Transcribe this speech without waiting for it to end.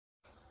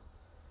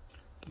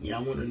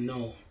Y'all want to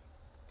know,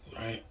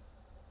 right?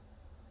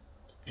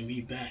 And be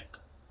back,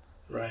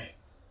 right?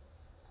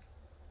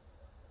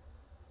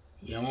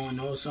 Y'all want to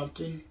know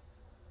something?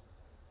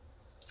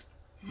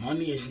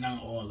 Money is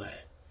not all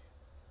that.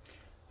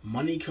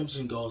 Money comes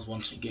and goes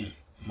once again.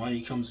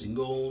 Money comes and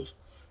goes.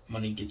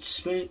 Money gets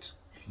spent.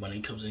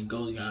 Money comes and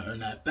goes. You gotta earn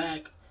that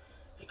back.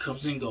 It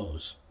comes and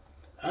goes.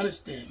 I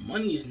understand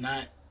money is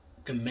not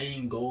the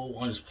main goal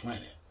on this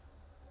planet.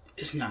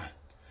 It's not.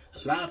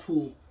 A lot of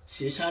people,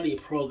 see, it's how they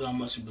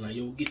program us and be like,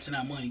 yo, get to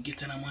that money, get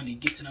to that money,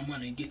 get to that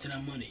money, get to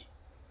that money.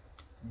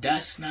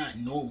 That's not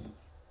normal.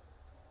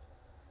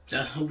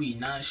 That's how we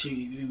not should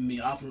even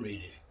be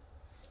operating.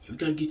 You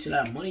gotta get to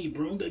that money,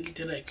 bro. You gotta get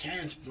to that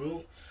cash,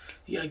 bro.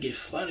 You gotta get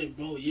flooded,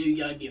 bro. Yeah, you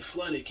gotta get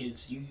flooded,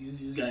 kids.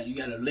 You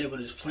gotta live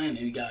on this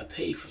planet. You gotta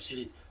pay for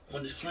shit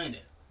on this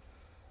planet.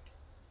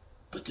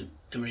 But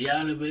the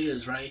reality of it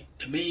is, right?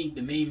 The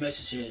main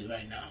message here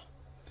right now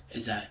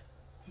is that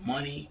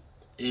money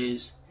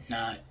is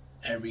not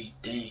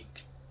everything.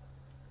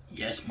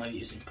 Yes, money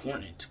is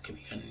important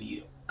because we're gonna need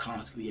it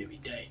constantly every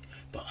day.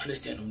 But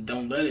understand,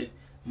 don't let it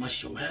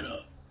mess your head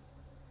up.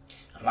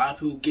 A lot of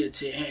people get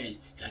to their head,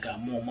 I got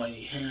more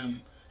money than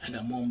him, I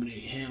got more money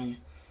than him.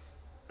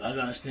 But I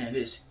gotta understand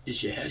this,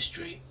 is your head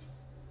straight?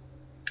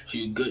 Are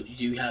you good?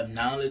 Do you have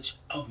knowledge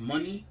of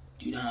money?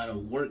 Do you know how to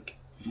work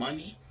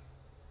money?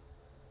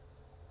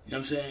 You know what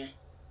I'm saying?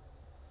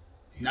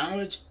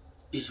 Knowledge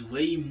is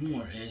way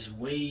more, it's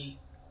way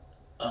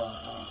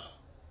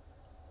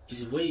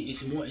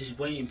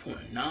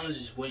important. Knowledge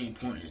is way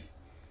important.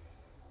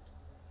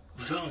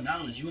 Without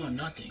knowledge, you are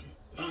nothing.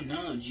 Without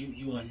knowledge,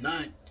 you are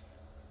not,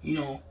 you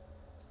know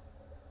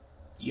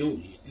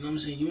what I'm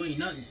saying? You ain't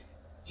nothing.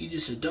 You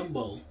just a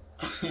Dumbo.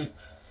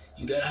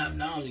 You gotta have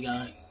knowledge. You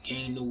gotta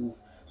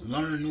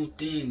learn new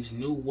things,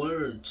 new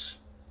words,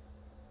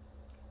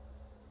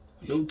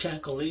 new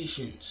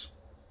calculations,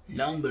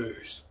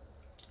 numbers,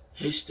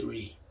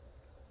 history.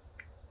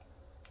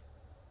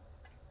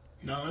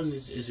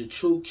 Knowledge is a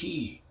true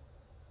key.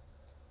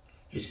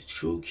 It's a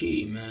true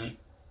key, man.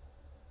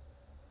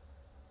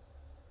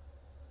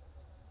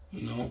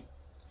 You know,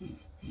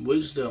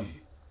 wisdom.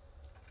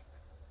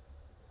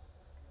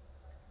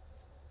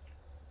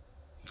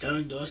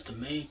 That's the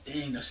main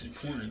thing that's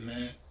important,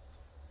 man.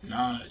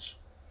 Knowledge.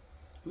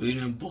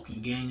 Reading a book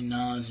and gaining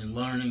knowledge and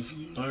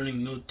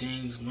learning new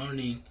things,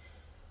 learning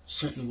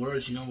certain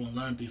words you never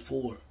learned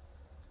before.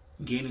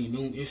 Gaining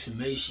new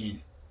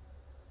information.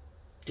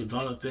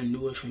 Developing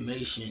new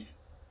information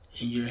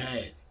in your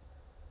head.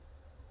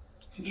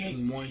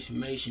 Gaining more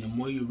information. The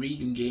more you read,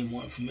 you gain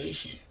more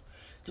information.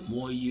 The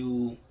more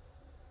you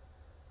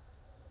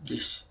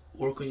just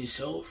work on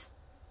yourself,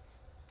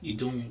 you're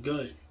doing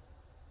good.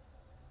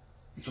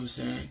 You know what I'm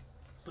saying?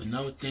 But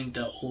never think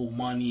that, oh,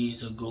 money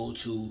is a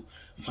go-to.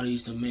 Money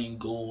is the main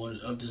goal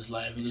of this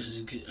life and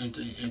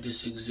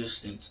this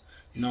existence.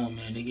 No,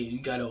 man, you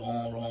got it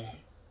all wrong.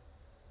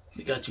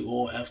 They got you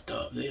all effed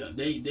up.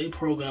 They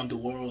programmed the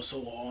world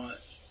so hard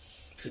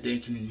so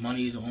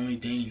money is the only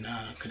thing.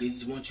 Nah, because they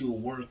just want you to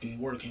work and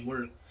work and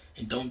work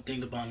and don't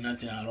think about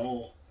nothing at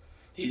all.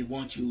 They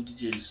want you to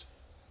just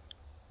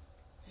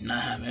not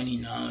have any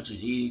knowledge or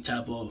any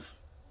type of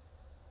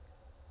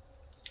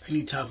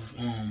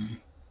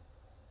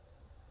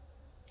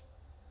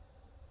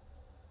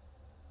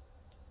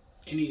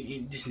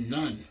just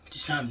none.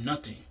 Just have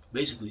nothing.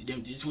 Basically, they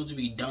just want you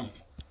to be dumb.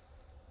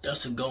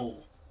 That's the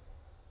goal.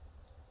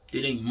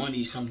 They think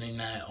money is something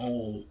that,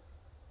 oh,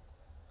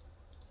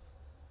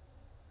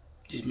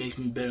 just makes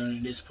me better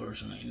than this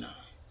person. Like, nah.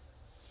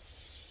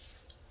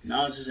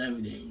 Knowledge is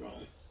everything, bro.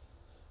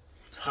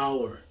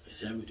 Power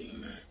is everything,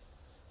 man.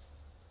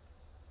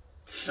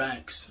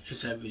 Facts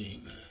is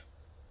everything, man.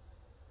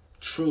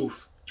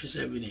 Truth is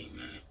everything,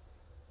 man.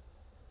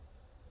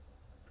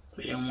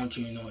 But they don't want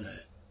you to know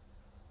that.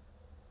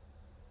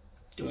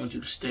 They want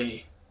you to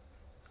stay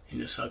in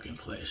the second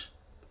place.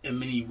 And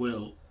many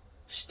will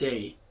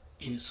stay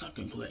in the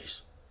second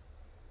place.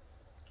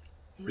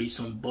 Read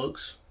some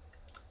books,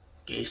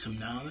 gain some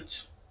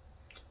knowledge,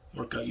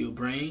 work out your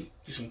brain,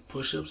 do some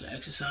push-ups and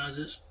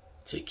exercises,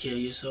 take care of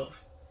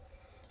yourself,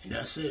 and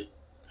that's it.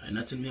 And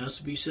nothing else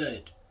to be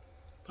said.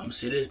 I'm gonna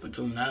say this, but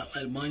do not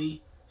let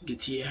money get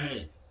to your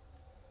head.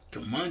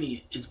 Cause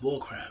money is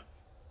bullcrap.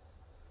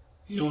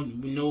 You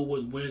know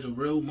where the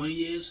real money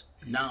is?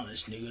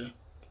 Knowledge, nigga.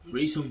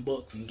 Read some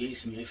books and gain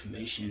some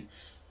information,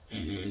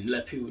 and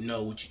let people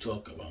know what you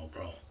talking about,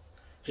 bro.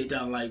 Hit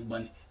that like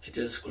button, hit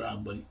that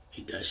subscribe button,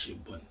 hit that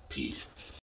shit button. Peace.